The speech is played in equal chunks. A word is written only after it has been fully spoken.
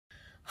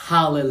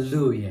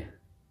Hallelujah.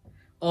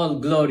 All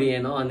glory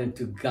and honor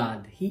to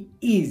God. He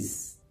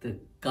is the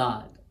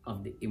God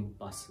of the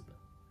impossible.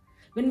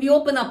 When we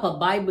open up our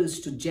Bibles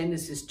to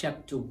Genesis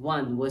chapter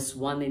 1, verse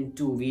 1 and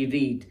 2, we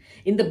read,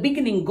 "In the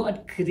beginning,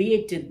 God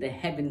created the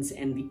heavens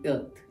and the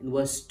earth." In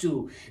verse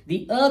 2,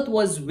 "The earth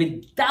was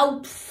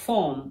without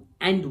form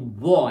and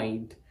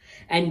void,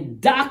 and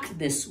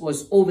darkness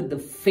was over the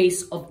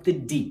face of the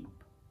deep."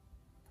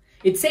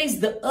 It says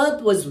the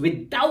earth was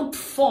without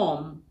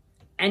form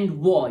and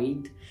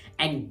void,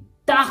 and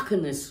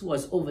darkness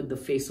was over the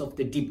face of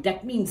the deep.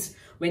 That means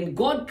when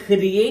God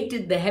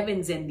created the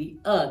heavens and the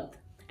earth,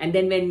 and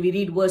then when we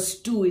read verse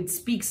 2, it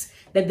speaks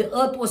that the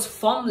earth was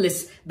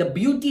formless. The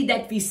beauty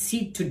that we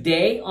see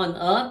today on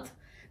earth,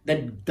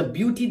 the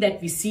beauty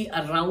that we see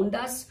around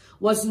us,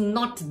 was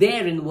not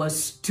there in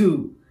verse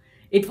 2.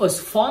 It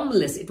was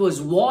formless, it was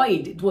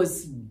void, it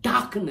was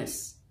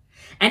darkness.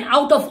 And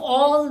out of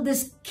all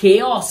this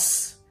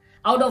chaos,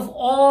 out of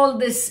all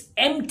this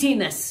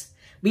emptiness,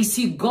 we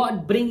see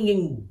God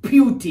bringing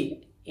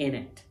beauty in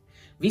it.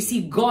 We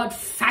see God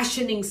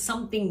fashioning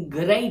something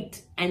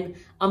great and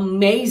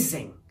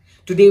amazing.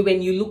 Today,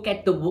 when you look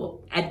at the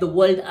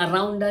world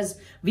around us,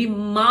 we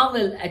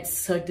marvel at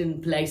certain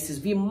places.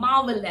 We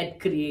marvel at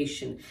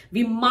creation.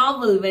 We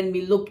marvel when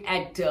we look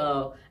at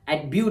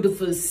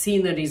beautiful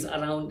sceneries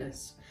around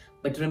us.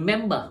 But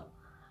remember,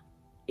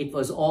 it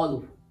was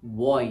all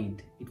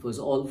void. It was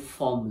all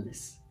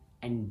formless,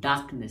 and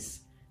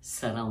darkness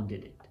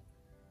surrounded it.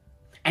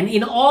 And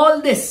in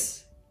all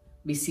this,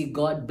 we see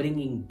God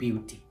bringing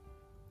beauty.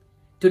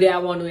 Today, I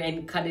want to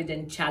encourage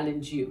and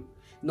challenge you.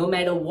 No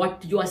matter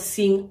what you are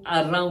seeing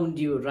around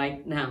you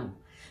right now,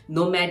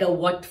 no matter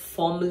what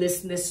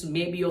formlessness,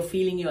 maybe you're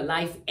feeling your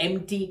life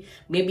empty,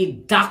 maybe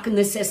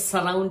darkness has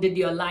surrounded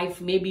your life,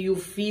 maybe you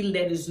feel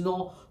there is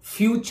no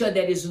future,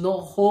 there is no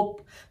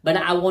hope. But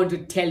I want to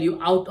tell you,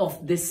 out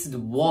of this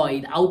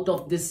void, out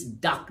of this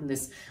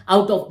darkness,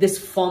 out of this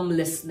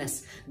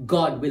formlessness,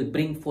 God will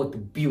bring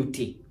forth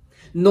beauty.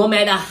 No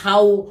matter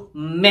how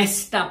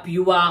messed up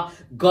you are,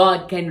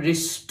 God can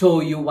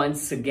restore you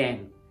once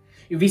again.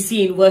 We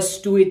see in verse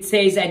 2, it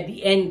says at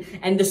the end,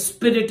 "And the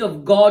Spirit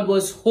of God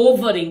was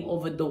hovering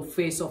over the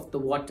face of the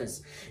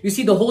waters." You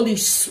see, the Holy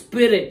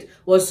Spirit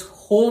was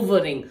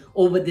hovering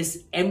over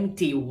this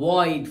empty,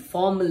 void,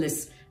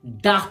 formless,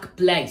 dark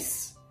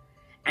place.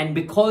 And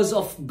because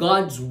of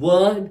God's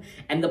word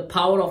and the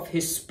power of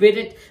His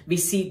Spirit, we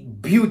see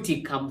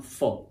beauty come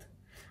forth.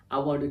 I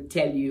want to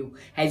tell you,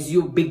 as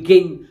you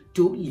begin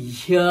to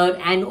hear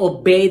and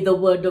obey the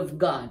word of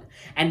God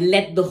and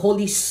let the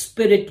Holy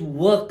Spirit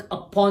work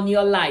upon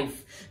your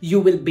life, you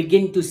will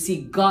begin to see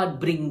God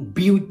bring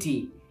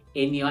beauty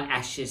in your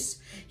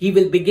ashes. He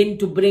will begin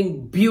to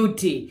bring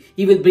beauty.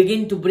 He will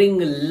begin to bring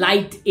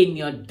light in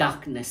your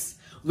darkness.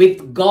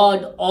 With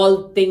God,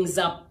 all things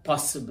are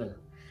possible.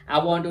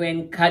 I want to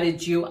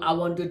encourage you. I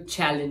want to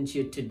challenge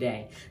you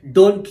today.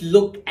 Don't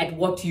look at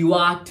what you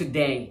are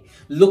today.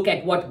 Look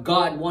at what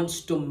God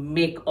wants to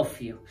make of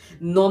you.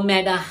 No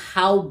matter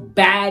how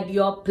bad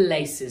your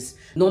place is,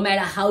 no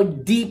matter how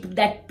deep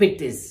that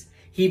pit is,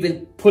 He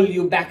will pull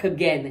you back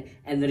again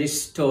and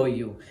restore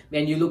you.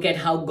 When you look at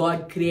how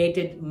God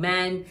created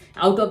man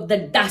out of the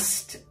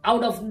dust,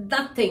 out of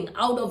nothing,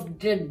 out of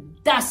the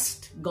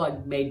dust,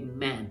 God made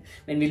man.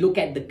 When we look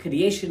at the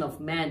creation of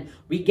man,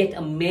 we get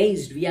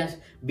amazed.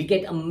 We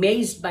get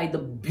amazed by the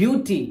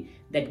beauty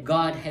that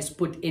God has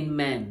put in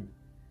man.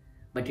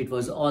 But it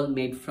was all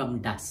made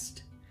from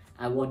dust.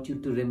 I want you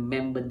to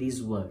remember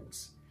these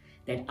words,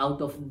 that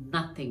out of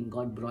nothing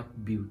God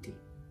brought beauty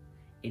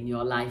in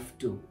your life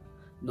too.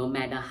 No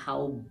matter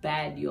how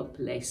bad your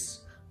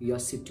place, your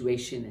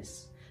situation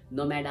is,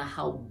 no matter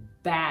how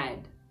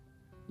bad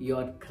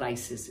your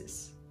crisis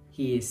is,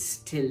 He is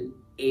still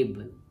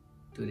able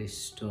to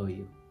restore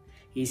you.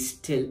 He's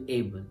still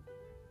able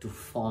to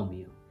form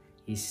you.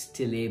 He's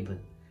still able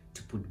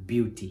to put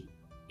beauty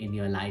in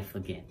your life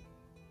again.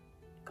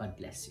 God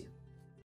bless you.